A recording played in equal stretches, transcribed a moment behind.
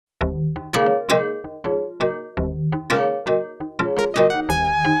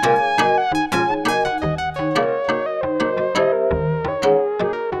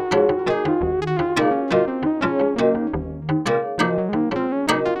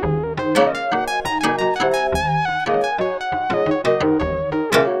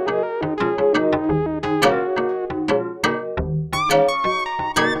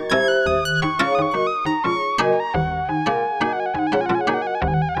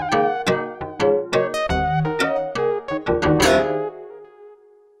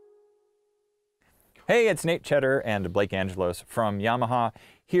Hey, it's Nate Cheddar and Blake Angelos from Yamaha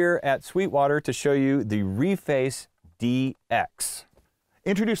here at Sweetwater to show you the Reface DX.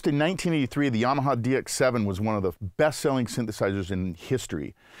 Introduced in 1983, the Yamaha DX7 was one of the best-selling synthesizers in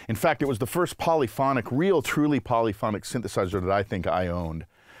history. In fact, it was the first polyphonic, truly polyphonic synthesizer that I think I owned.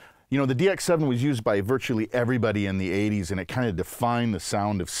 You know, the DX7 was used by virtually everybody in the 80s, and it kind of defined the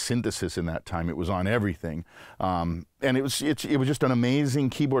sound of synthesis in that time. It was on everything. And it was just an amazing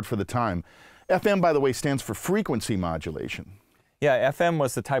keyboard for the time. FM, by the way, stands for frequency modulation. Yeah, FM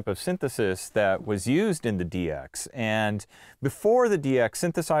was the type of synthesis that was used in the DX. And before the DX,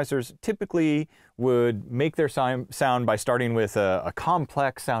 synthesizers typically would make their sound by starting with a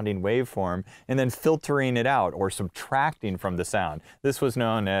complex sounding waveform and then filtering it out or subtracting from the sound. This was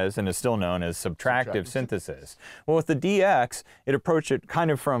known as, and is still known as, subtractive synthesis. Well, with the DX, it approached it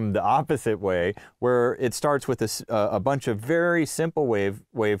kind of from the opposite way, where it starts with a bunch of very simple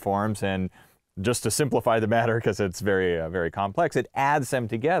waveforms, and just to simplify the matter, because it's very complex, it adds them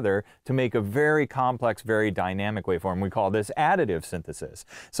together to make a very complex, very dynamic waveform. We call this additive synthesis.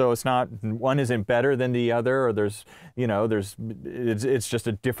 So it's not, one isn't better than the other, or it's just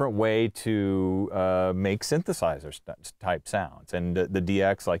a different way to make synthesizer type sounds. And the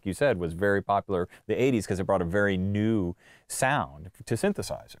DX, like you said, was very popular in the 80s because it brought a very new sound to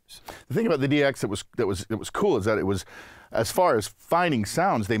synthesizers. The thing about the DX that was cool is that it was, as far as finding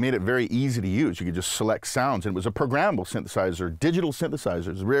sounds, they made it very easy to use. You could just select sounds, and it was a programmable synthesizer, digital synthesizer.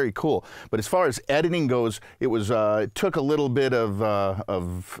 It was very cool. But as far as editing goes, it took a little bit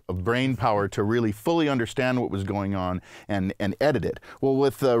of brain power to really fully understand what was going on and edit it. Well,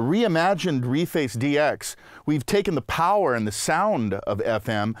 with the reimagined Reface DX, we've taken the power and the sound of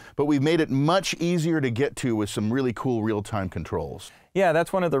FM, but we've made it much easier to get to with some really cool real-time controls. Yeah,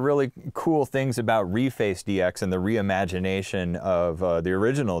 that's one of the really cool things about Reface DX and the reimagination of the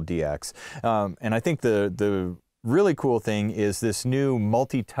original DX. And I think the really cool thing is this new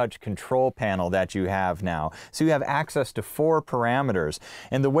multi-touch control panel that you have now. So you have access to 4 parameters.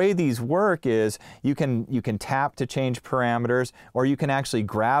 And the way these work is you can tap to change parameters, or you can actually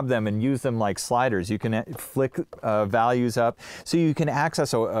grab them and use them like sliders. You can flick values up. So you can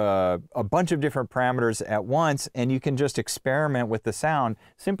access a bunch of different parameters at once, and you can just experiment with the sound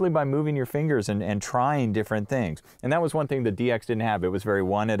simply by moving your fingers and trying different things. And that was one thing the DX didn't have. It was very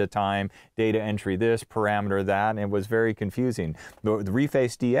one at a time, data entry this, parameter that, and it was very confusing. The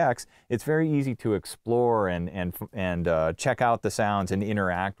Reface DX, it's very easy to explore and check out the sounds and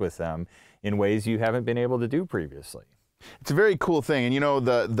interact with them in ways you haven't been able to do previously. It's a very cool thing, and you know,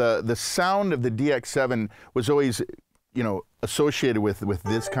 the sound of the DX7 was always, you know, associated with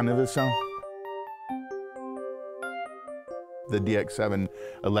this kind of a sound. The DX7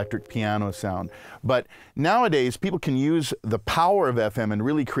 electric piano sound. But nowadays, people can use the power of FM and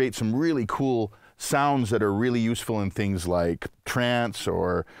really create some really cool sounds that are really useful in things like trance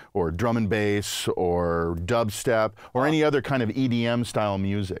or drum and bass or dubstep or any other kind of EDM style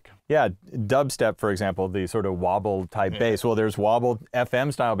music. Yeah, dubstep, for example, the sort of wobble type bass. Well, there's wobble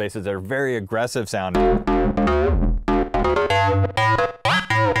FM style basses that are very aggressive sounding.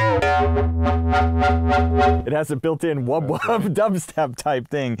 It has a built-in wub-wub dubstep type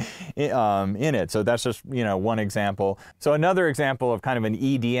thing in it. So that's just, you know, one example. So another example of kind of an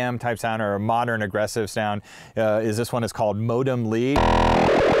EDM type sound or a modern aggressive sound is this one is called modem lead.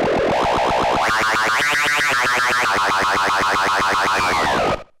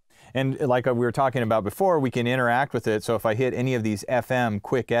 And like we were talking about before, we can interact with it. So if I hit any of these FM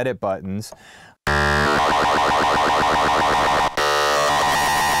quick edit buttons,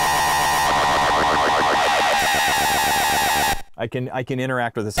 I can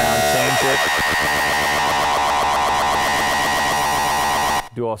interact with the sound, change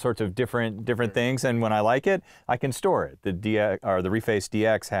it, do all sorts of different things, and when I like it, I can store it. The Reface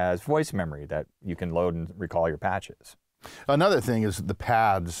DX has voice memory that you can load and recall your patches. Another thing is the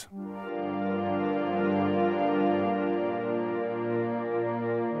pads.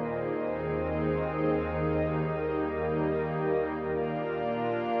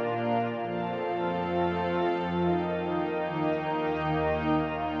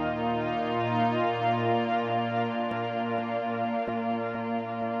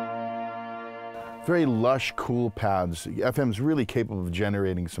 Very lush, cool pads. FM's really capable of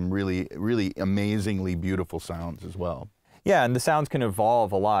generating some really amazingly beautiful sounds as well. Yeah, and the sounds can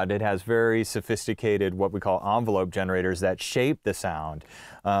evolve a lot. It has very sophisticated, what we call envelope generators that shape the sound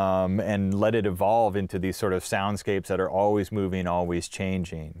and let it evolve into these sort of soundscapes that are always moving, always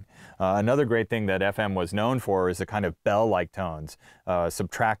changing. Another great thing that FM was known for is the kind of bell-like tones.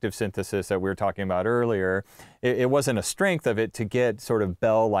 Subtractive synthesis that we were talking about earlier, it wasn't a strength of it to get sort of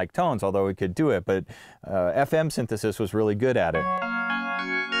bell-like tones, although it could do it, but FM synthesis was really good at it.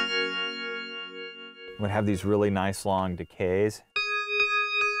 Would have these really nice long decays.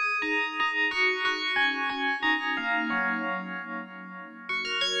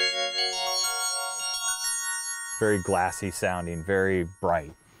 Very glassy sounding, very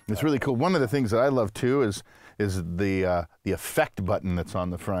bright. It's really cool. One of the things that I love too is the effect button that's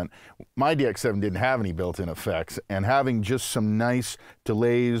on the front. My DX7 didn't have any built-in effects, and having just some nice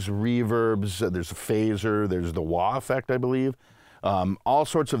delays, reverbs, there's a phaser, there's the wah effect, I believe. All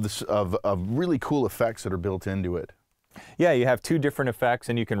sorts of really cool effects that are built into it. Yeah, you have two different effects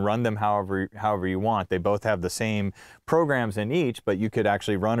and you can run them however you want. They both have the same programs in each, but you could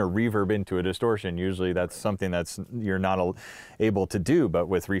actually run a reverb into a distortion. Usually that's something you're not able to do, but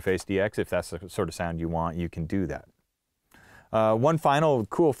with Reface DX, if that's the sort of sound you want, you can do that. One final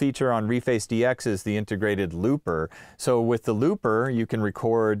cool feature on Reface DX is the integrated looper. So with the looper, you can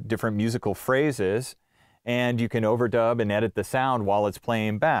record different musical phrases and you can overdub and edit the sound while it's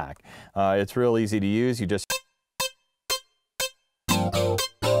playing back. It's real easy to use. You just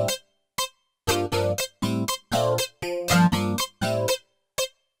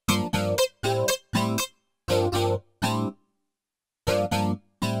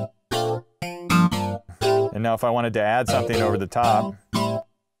and now if I wanted to add something over the top,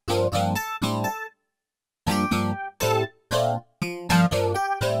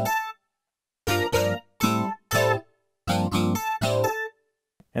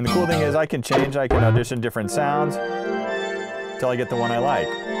 and the cool thing is I can audition different sounds until I get the one I like.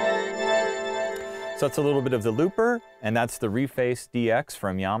 So that's a little bit of the looper, and that's the Reface DX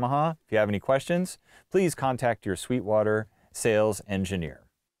from Yamaha. If you have any questions, please contact your Sweetwater sales engineer.